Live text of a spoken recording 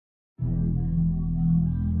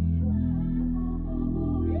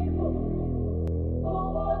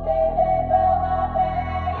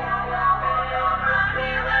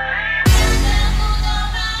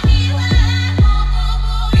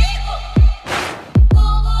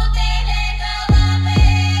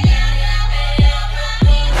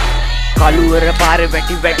නුවර පාරේ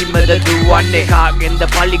වැටි වැටිමද දුවන්නේ කාගෙන්ද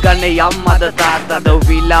පලිගන්නේ යම්මද තාත්තද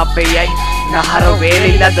විලාපෙයයි නහර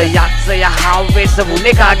වේලිලද යක්ෂය හාවෙස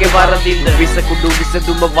වුනේ කාගේ වරදින්ද විස කුඩු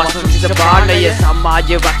විසදුම වස විස බාණය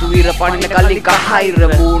සමාජයේ වතුවිර පණින කලින් කහයිර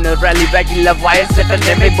මූණ රැලි වැටිලා වයසට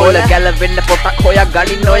නෙමෙයි බොල ගැලවෙන්න පොතක් හොයා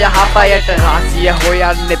ගනින්න ඔය හපයට රාසිය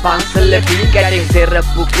හොයන්නේ පන්සල ටී කැටින්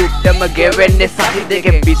සෙරප්පු කුට්ටම ගෙවෙන්නේ සති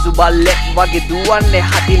දෙකේ පිසු බල්ලෙක් වගේ දුවන්නේ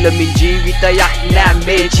හතිලමින් ජීවිතයක් නෑ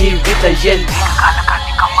මේ ජීවිතයෙන්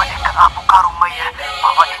කලකන්නේ කම්මලට ආපු කරුමය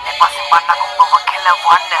මම ඉන්නේ පස්සේ මන්නක උඹව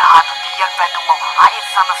කෙලවන්න හතු දියක් වැදුම ආයෙත්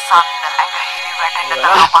සනසන්න ඇඟ හිරි වැටෙන්න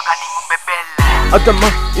තාපගනින් උඹේ බෙල්ල අතම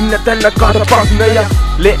ඉන්න තැන කාට ප්‍රශ්නය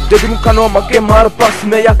ලේ දෙදුම් කනෝ මගේ මාර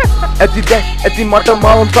ප්‍රශ්නය ඇතිද ඇති මට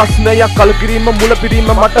මාව ප්‍රශ්නය කලකිරීම මුල පිරීම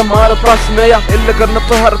මට මාර ප්‍රශ්නය එල්ල කරන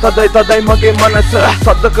ප්‍රහාර තදයි මගේ මනස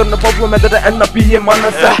සද්ද කරන පපුව මැදට එන්න පීයේ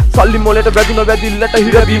මනස සල්ලි මොලේට වැදුන වැදිල්ලට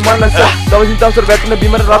හිරවි මනස දවසින් දවසට වැටෙන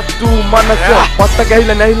බිමර රත්තු මනස පත්ත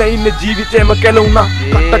ගැහිලා නැහිලා ඉන්නේ ජීවිතේම කෙලුණා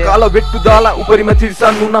කට්ට කාලා වෙට්ටු දාලා උපරිම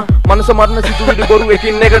තිරසන් වුණා මනස මරණ සිතුවිලි බොරු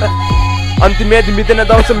එකින් එකට අන්තිමේදී මිදෙන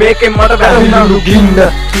දවස මේකෙන් මට වැරදුනා ලුගින්න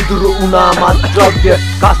ඉදුරු වුණා මත්ද්‍රව්‍ය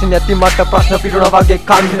කාසි නැති මට ප්‍රශ්න පිරුණා වගේ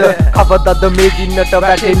කන්ද කවදද මේ ගින්නට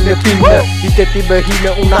වැටෙන්නේ පින්න හිතේ තිබ හින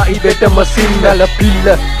උනා ඉබේටම සින්නල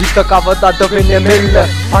පිල්ල හිත කවදද වෙන්නේ මෙල්ල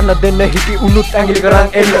පන දෙන්න හිටි උනුත් ඇඟිලි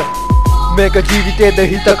කරන් එල්ල මේක ජීවිතේද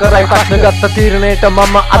හිත කරයි ප්‍රශ්න ගත්ත තීරණයට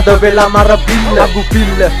මම අද වෙලා මර පිල්ල අගු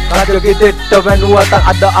පිල්ල රජගේ දෙට්ට වෙනුවට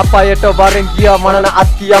අද අපායට වරෙන් ගියා මනන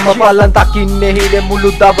අත්තියම බලන් දකින්නේ හිලේ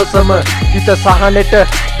මුළු දවසම හිත සහනෙට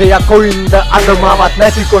දෙයක් කොයින්ද අද මාවත්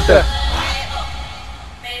නැතිකොට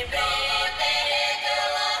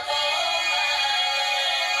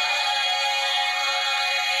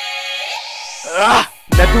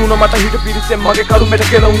නැති වුණ මට හිත පිරිසෙන් මගේ කරුමෙට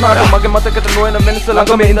කෙලුණාට මගේ මතකට නොයන වෙනස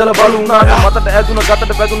ළඟම ඉඳලා බලුණාට මතට ඇදුන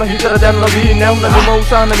ගතට වැදුන හිතට දැනුන වී නැවුන නිම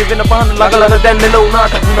උසාන නිවෙන පහන ළඟලන දැන්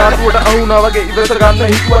නෙලුණාට නාටුවට අහුණා වගේ ඉවස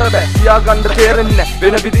ගන්න හිතුවර බෑ කියා ගන්න තේරෙන්නේ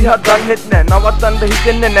වෙන විදිහක් ගන්නෙත් නෑ නවත්තන්න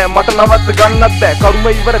හිතෙන්නේ නෑ මට නවත්ත ගන්නත් බෑ කරුම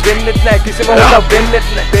ඉවර වෙන්නෙත් නෑ කිසිම හොදක්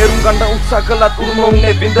වෙන්නෙත් නෑ තේරුම් ගන්න උත්සාහ කළත් උරුම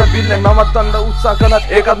උන්නේ බින්ද බිල්ල නවත්තන්න උත්සාහ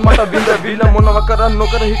කළත් ඒකත් මට බින්ද බිල්ල මොනව කරන්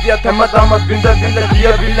නොකර හිටියත් හැමදාමත් බින්ද බිල්ල කිය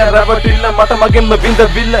බිල්ල රැවටිල්ල මට මගෙන්ම බින්ද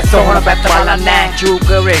බිල්ල සොහොන පැත්ත බලන්නේ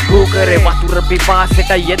චූකරේ ගූකරේ වතුර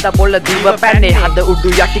පිපාසෙට යෙද බොල දීව පැන්නේ හද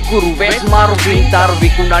උඩු යටි කුරු වෙස් මාරු වින්තර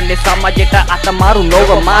විකුණන්නේ සමාජයට අතමාරු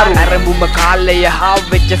නොව මාරු ආරම්භුම කාලය හාව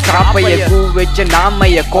වෙච්ච ශ්‍රාපය ගූ වෙච්ච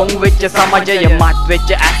නාමය කොන් වෙච්ච සමාජය මත්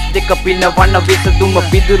වෙච්ච ඇස් දෙක පිනවන විසදුම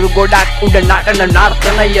පිදුරු ගොඩක් උඩ නටන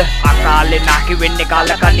නර්තනය අකාලේ නාකි වෙන්නේ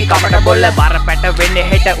කාලකන්නි කමට බොල බර පැට වෙන්නේ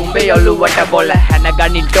හෙට උඹේ ඔළුවට බොල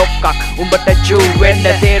හැනගනි ඩොක්කක් උඹට චූ වෙන්න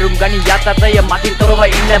තේරුම් ගනි යතතය මතින් තොරව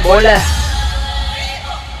ඉන්න බොල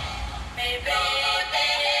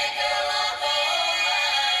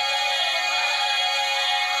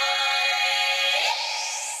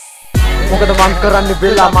මොකද මං කරන්නේ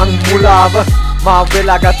වෙලා මං මුලාව මා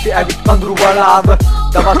වෙලා ගත්තේ ඇවිත් කඳුරු බලාව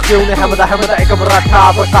දවස් කියුනේ හැමදා එකම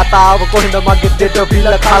රටාව කතාව කොහෙන්ද මගේ දෙට පිළ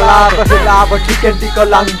කලාව වෙලාව ටිකෙන් ටික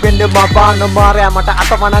ලං වෙන්නේ මා බාන මාරයා මට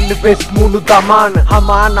අතවනන්නේ වෙස් මුණු දමාන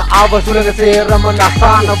හමාන ආව සුලඟ සේරම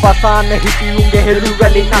නසාන බසාන හිටියුන්ගේ හෙළු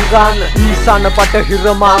වැලි නගාන ඊසාන පට හිර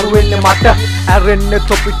මාරු වෙන්නේ මට ඇරෙන්නේ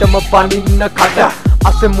තොපිටම බනින්න කට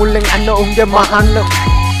අසෙ මුල්ලෙන් අන්න උන්ගේ මහන්න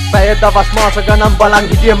පැය දවස් මාස ගණන් බලන්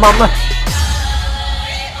හිටියේ මම